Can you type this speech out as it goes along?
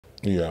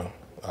Yeah,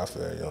 I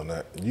feel you on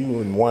that.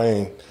 You and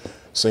Wayne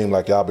seemed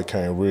like y'all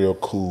became real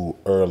cool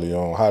early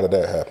on. How did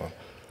that happen?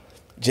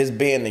 Just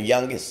being the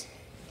youngest.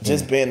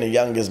 Just being the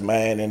youngest,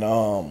 man,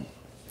 and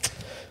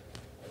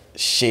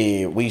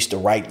shit, we used to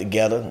write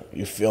together.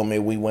 You feel me?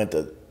 We went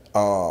to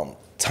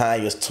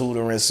Tanya's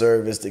tutoring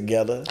service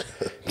together.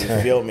 You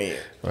feel me?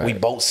 Right. We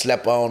both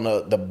slept on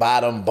the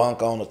bottom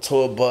bunk on the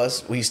tour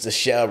bus. We used to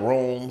share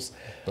rooms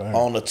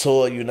on the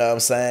tour, you know what I'm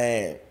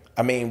saying?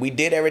 I mean, we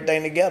did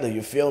everything together,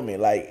 you feel me?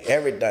 Like,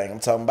 everything. I'm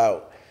talking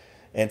about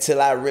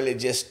until I really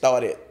just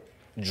started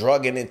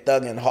drugging and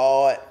thugging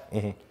hard.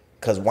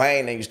 Because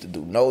Wayne used to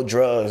do no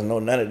drugs, no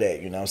none of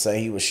that, you know what I'm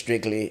saying? He was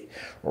strictly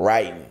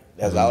writing.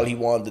 That's all he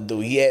wanted to do.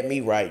 He had me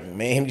writing.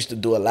 Man, he used to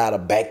do a lot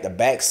of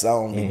back-to-back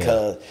songs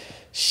because,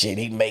 shit,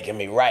 he making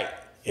me write.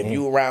 If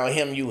you around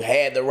him, you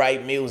had to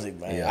write music,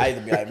 man. Yeah. I used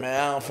to be like, man,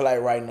 I don't feel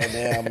like writing no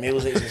damn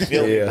music, you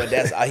feel me? But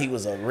that's he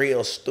was a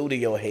real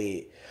studio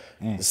head.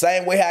 The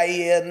same way how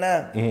he is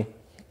now.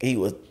 He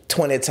was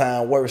 20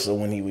 times worse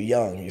when he was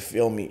young, you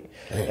feel me?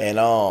 And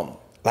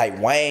like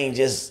Wayne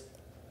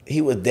he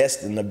was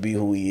destined to be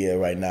who he is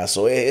right now.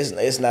 So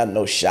it's not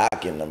no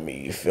shocking to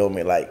me, you feel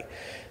me? Like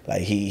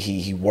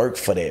he worked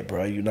for that,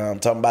 bro. You know what I'm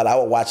talking about? I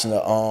was watching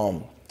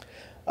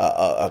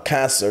a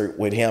concert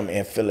with him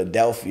in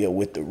Philadelphia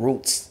with the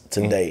Roots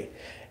today,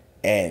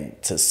 and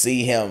to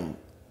see him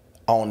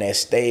on that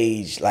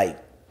stage, like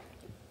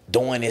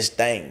doing his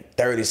thing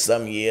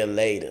 30-some years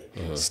later,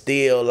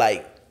 still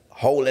like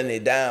holding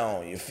it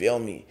down, you feel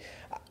me?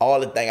 All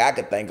the thing I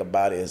could think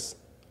about is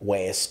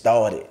where it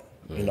started,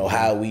 you know,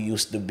 how we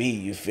used to be,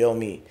 you feel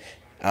me?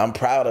 I'm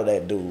proud of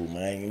that dude,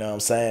 man, you know what I'm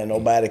saying?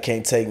 Nobody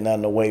can't take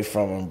nothing away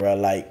from him, bro.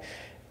 Like,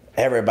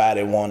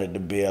 everybody wanted to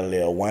be a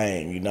Lil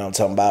Wayne, you know what I'm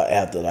talking about,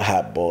 after the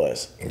Hot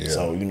Boys. Yeah.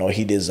 So, you know,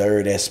 he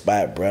deserved that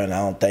spot, bro, and I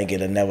don't think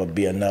it'll never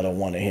be another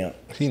one of him.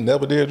 He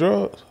never did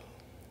drugs?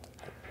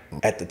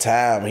 At the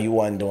time, he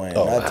wasn't doing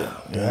nothing.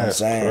 You know what I'm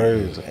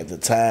saying? Crazy. At the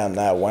time,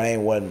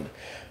 Wayne wasn't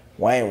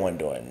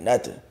doing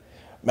nothing.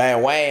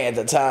 Man, Wayne at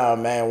the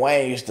time, man,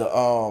 Wayne used to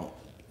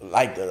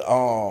like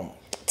to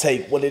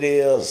take what it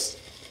is,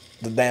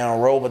 the damn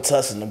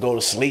Robitussin to go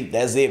to sleep.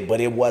 That's it. But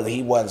he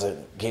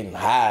wasn't getting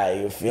high,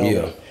 you feel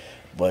me?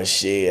 But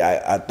shit,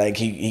 I think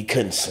he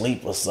couldn't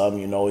sleep or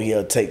something, you know.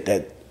 He'll take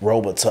that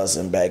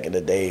Robitussin back in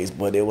the days,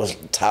 but it was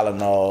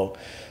Tylenol.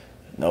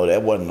 No,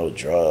 that wasn't no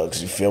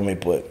drugs, you feel me?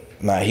 But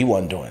nah, he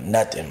wasn't doing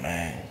nothing,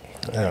 man.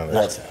 Damn,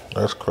 nothing.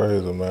 That's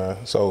crazy, man.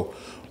 So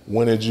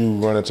when did you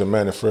run into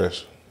Mannie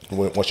Fresh?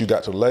 Once you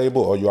got to the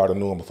label, or you already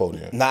knew him before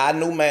then? Nah, I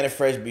knew Mannie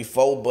Fresh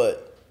before,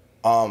 but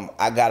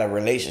I got a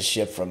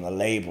relationship from the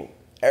label.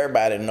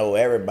 Everybody know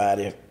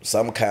everybody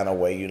some kind of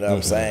way, you know what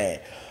I'm saying?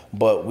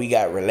 But we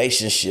got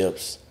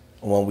relationships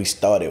when we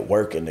started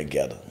working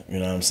together, you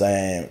know what I'm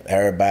saying?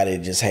 Everybody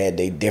just had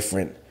their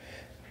different.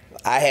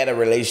 I had a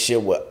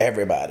relationship with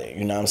everybody,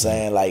 you know what I'm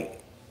saying?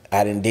 Like,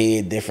 I done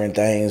did different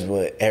things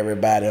with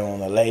everybody on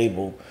the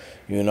label,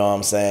 you know what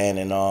I'm saying?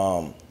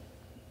 And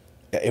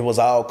it was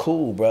all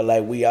cool, bro.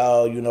 Like, we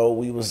all, you know,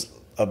 we was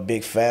a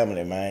big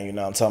family, man, you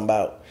know what I'm talking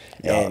about?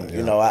 And,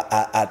 you know,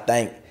 I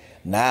think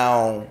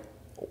now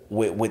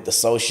with the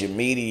social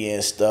media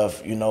and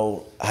stuff, you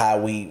know, how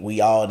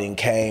we all then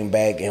came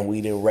back and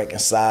we then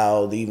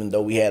reconciled, even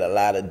though we had a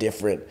lot of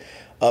different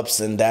ups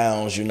and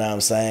downs, you know what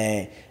I'm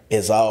saying?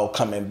 It's all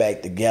coming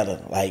back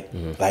together. Like,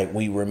 like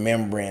we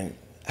remembering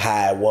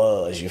how it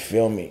was, you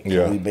feel me?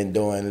 Yeah. We've been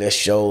doing little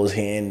shows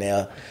here and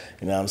there,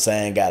 you know what I'm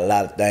saying? Got a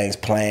lot of things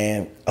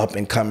planned, up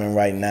and coming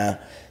right now.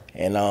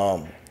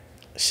 And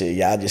shit,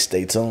 y'all just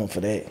stay tuned for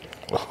that.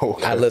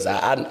 Okay. Listen,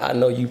 I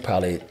know you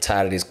probably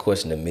tired of this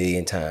question a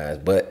million times,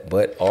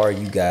 but are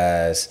you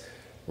guys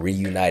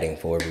reuniting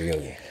for a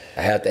reunion?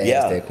 I have to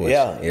ask that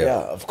question.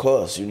 Yeah, of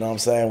course. You know what I'm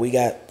saying? We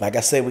got, like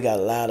I said, we got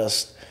a lot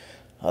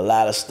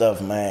of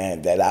stuff,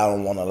 man, that I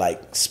don't want to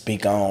like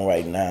speak on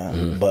right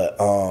now. But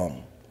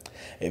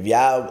if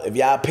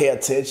y'all pay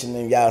attention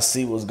and y'all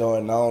see what's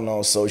going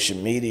on social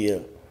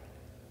media,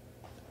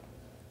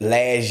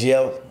 last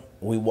year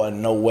we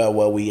wasn't nowhere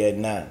where we at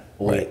now.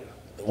 Right.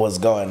 What's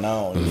going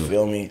on, you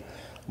feel me?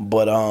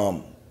 But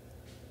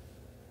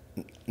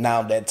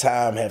now that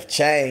time have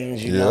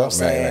changed, you know what I'm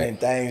saying? Right. And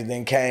things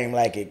then came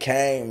like it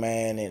came,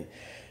 man, and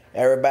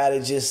everybody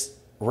just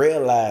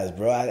realized,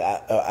 bro.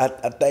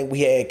 I think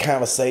we had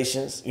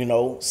conversations, you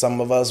know, some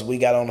of us, we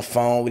got on the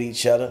phone with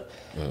each other,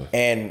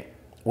 and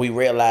we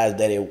realized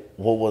that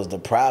what was the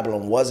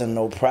problem wasn't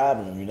no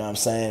problem, you know what I'm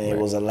saying? Right.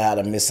 It was a lot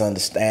of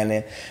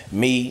misunderstanding.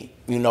 Me,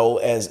 you know,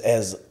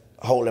 as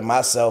holding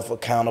myself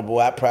accountable,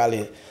 I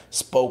probably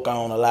spoke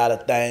on a lot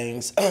of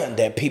things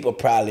that people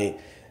probably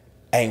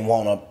ain't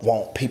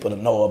want people to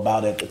know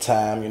about at the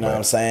time, you know what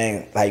I'm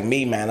saying? Like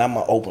me, man, I'm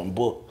an open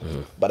book.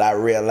 But I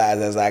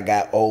realized as I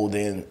got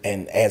older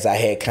and as I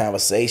had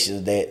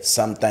conversations that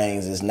some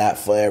things is not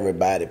for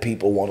everybody.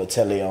 People want to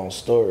tell their own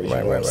stories, you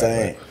know what I'm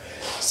saying?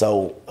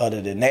 So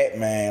other than that,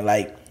 man,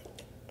 like,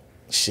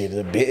 shit,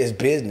 it's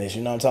business,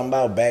 you know what I'm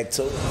talking about? Back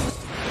to it.